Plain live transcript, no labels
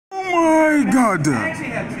my God,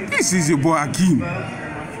 this is your boy Akeem,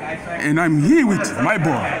 and I'm here with my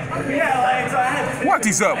boy. What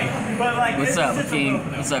is up? What's up,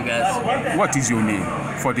 Akeem? What's up, guys? What is your name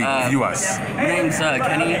for the viewers? My name's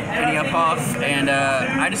Kenny Uphoff, and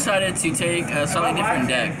I decided to take a slightly different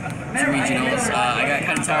deck to regionals. I got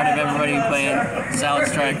kind of tired of everybody playing Salad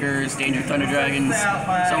Strikers, Danger Thunder Dragons, so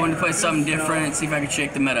I wanted to play something different, see if I could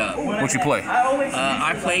shake the meta up. What you play?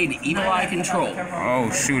 I played Evil Eye Control. Oh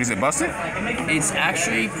shoot, is it busted? It's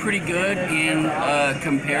actually pretty good in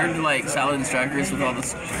compared to like Salad Strikers with all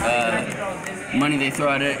this money they throw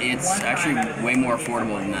at it. It's actually way more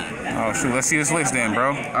affordable than that. Oh shoot, let's see this list then,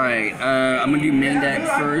 bro. Alright, I'm gonna do main deck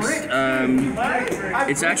first.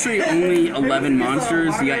 It's actually only 11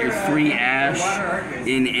 monsters. You got your 3 Ash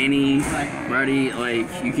in any ready, like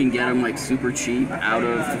you can get them like super cheap out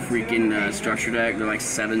of the freaking structure deck. They're like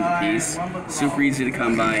 7 a piece. Super easy to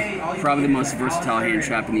come by. Probably the most versatile hand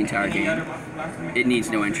trap in the entire game. It needs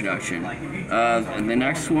no introduction. And the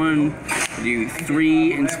next one, do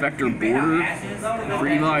 3 Inspector Border for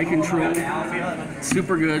Evil Eye Control.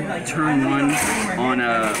 Super good, turn 1 on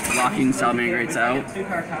blocking Salamangreats out.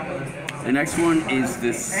 The next one is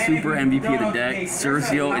the super MVP of the deck,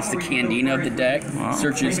 Cersei. It's the Candina of the deck. Wow.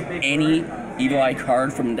 Searches any Evil Eye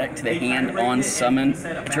card from the deck to the hand on summon.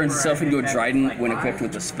 Turns itself into a Dryden when equipped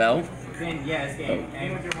with a spell. And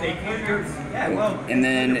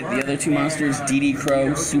then the other 2 monsters, DD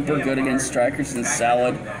Crow, super good against Strikers and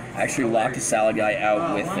Salad. Actually locked a Salad guy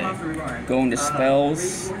out with it. Going to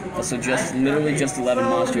spells, also literally just 11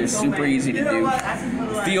 monsters, super easy to do.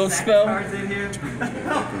 Field spell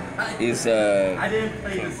is it'll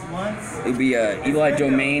be Evil Eye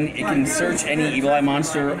Domain. It can search any Evil Eye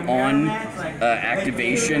monster on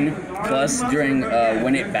activation. Plus, during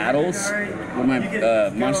when it battles, when my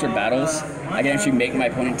monster battles, I can actually make my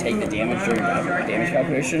opponent take the damage during damage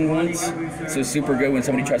calculation once. So it's super good when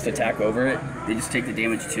somebody tries to attack over it. They just take the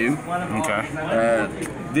damage too. Okay.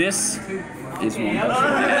 This is one of the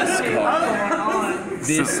best cards.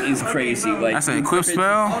 This is crazy. Like that's an equip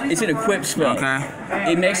spell? It's an equip spell.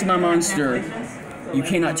 Okay. It makes my monster, you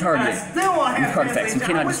cannot target with card effects. You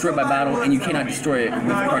cannot destroy it by battle, and you cannot destroy it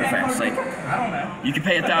with card effects. Like, you can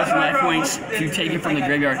pay 1,000 life points to take it from the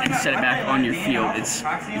graveyard and set it back on your field. It's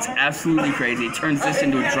absolutely crazy. It turns this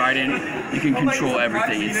into a Trident. You can control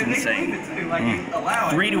everything. It's insane.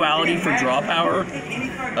 3 duality for draw power.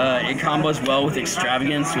 It combos well with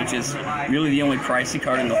Extravagance, which is really the only pricey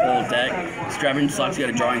card in the whole deck. Extravagance lets you out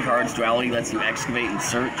of drawing cards. Duality lets you excavate and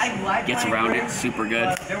search. Gets around it. Super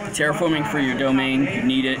good. Terraforming for your domain. You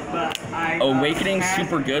need it. Awakening,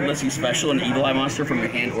 super good. Lets you special an Evil Eye monster from your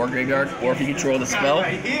hand or graveyard. Or if you control the spell,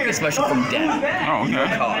 you get special from death. Oh, okay. No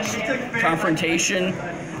cost. Confrontation.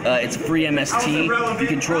 It's free MST. If you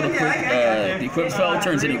control the equip spell, it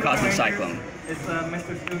turns into a Cosmic Cyclone.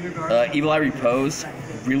 Evil Eye Repose,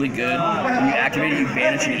 really good. When you activate it, you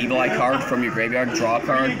banish an Evil Eye card from your graveyard, draw a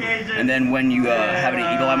card, and then when you have an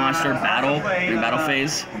Evil Eye monster battle, in battle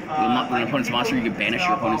phase, with an opponent's monster, you can banish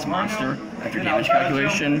your opponent's monster after damage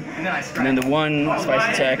calculation. And then the one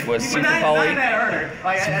spicy tech was Super Poly.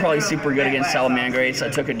 Super Poly super good against Salamangreats. I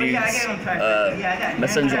took a dude's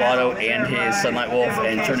Messenger Gelato and his Sunlight Wolf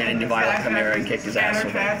and turned it into Violet Chimera and kicked his ass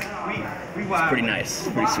with it. It's pretty nice,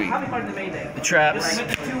 pretty sweet. The traps,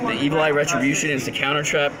 the Evil Eye Retribution is the counter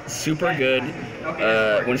trap, super good.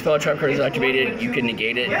 When a spell trap card is activated, you can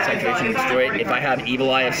negate it, its activation and destroy it. If I have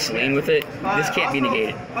Evil Eye of Selene with it, this can't be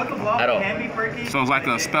negated at all. So it's like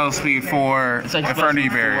a spell speed for it's like Infinity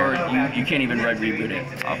Barrier. You can't even red reboot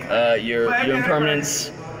it. Your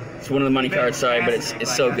impermanence, it's one of the money cards, sorry, but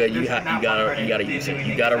it's so good. You gotta use it.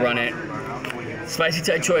 You gotta run it. Spicy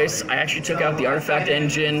tech choice, I actually took out the artifact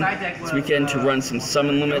engine this weekend to run some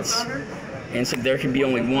summon limits, and so there can be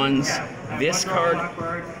only ones. This card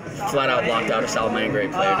flat out locked out a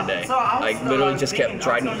Salamangreat player today. Like literally just kept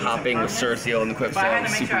Trident popping with Cersei and the quick spell. It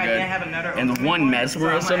was super good. And the one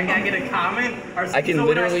Mesmerism, I can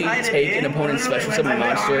literally take an opponent's special summon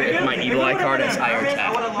monster if my Evil Eye card has higher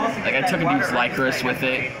attack. Like I took a dude's Lycurus with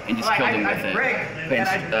it and just killed him with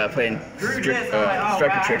it. Playing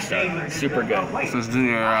Striker Trickstar. Super good. So let's do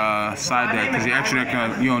your side deck, because your extra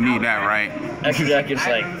deck, you don't need that, right? Extra deck is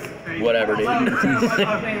like whatever, dude.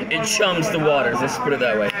 It chums the waters, let's put it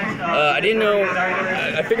that way. I didn't know,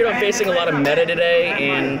 I figured I'm facing a lot of meta today,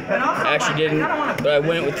 and I actually didn't, but I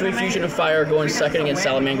went with 3 Fusion of Fire, going second against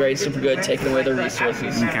Salamangreat, super good, taking away their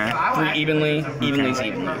resources. Okay. 3 evenly, evenly's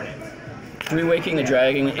evenly. 3-waking the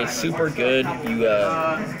dragon is super good. You,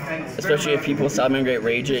 especially if people Salmon Great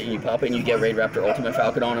rage it and you pop it and you get Raid Raptor Ultimate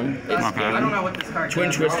Falcon on them. It's game.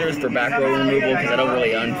 Twin Twisters for back row removal because I don't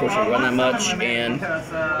really unfortunately run that much. And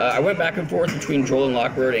I went back and forth between Droll and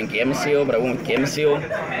Lockbird and Gamma Seal, but I went with Gamma Seal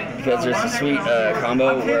because there's a sweet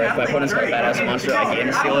combo where if my opponent's got a badass monster, I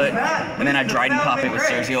Gamma Seal it, and then I Dryden pop it with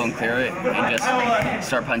Cerzio and clear it and just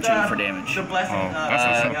start punching for damage. Oh,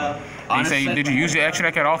 that's what's up. Honestly, did you use your extra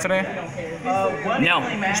deck at all today? No.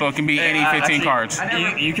 So it can be any 15 actually, cards?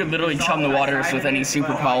 You could literally chum the waters with any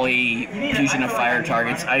Super Poly Fusion of Fire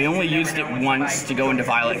targets. I only used it once to go into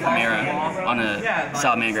Violet Chimera on a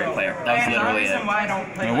Salamangreat player. That was literally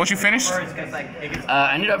it. What you finished?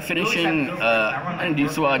 I ended up finishing, I didn't do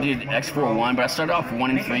so well, I did X4-1, but I started off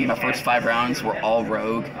 1-3. My first 5 rounds were all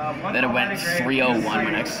rogue. Then I went 3-0-1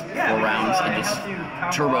 my next 4 rounds and just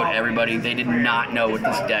turboed everybody. They did not know what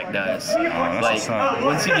this deck does. Like,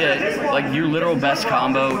 once you get, like, your literal best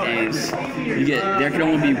combo is, you get, there can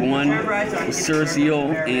only be one with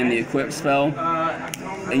Cerzio and the Equip spell,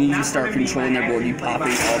 and you just start controlling their board. You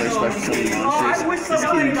popping all their special summon monsters. This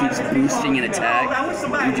kid keeps boosting an attack.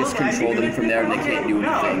 You just control them from there and they can't do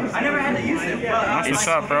anything. That's what's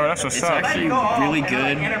up, bro. That's what's up. It's actually really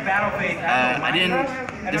good.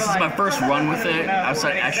 This is my first run with it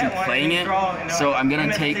outside actually playing it, so I'm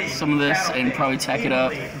gonna take some of this and probably tech it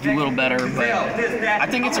up, do a little better, but I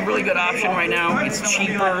think it's a really good option right now. It's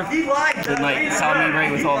cheaper than like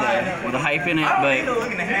Salamangreat with all the hype in it, but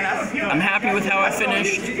I'm happy with how I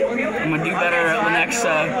finished. I'm gonna do better at the next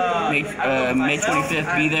May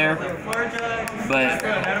 25th, be there. But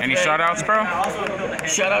any shout-outs, bro?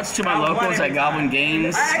 Shout-outs to my locals at Goblin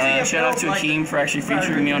Games. Shout-out to Akeem for actually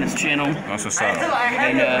featuring me on his channel. That's what's up.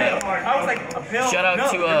 And shout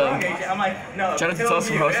out to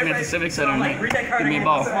Tulsa for hosting me at the Civic Center and giving me a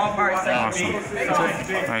ball. Awesome. All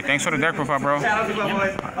right, thanks for the deck profile, bro. Shout out to my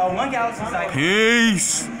boys. One Galaxy side.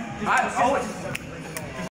 Peace.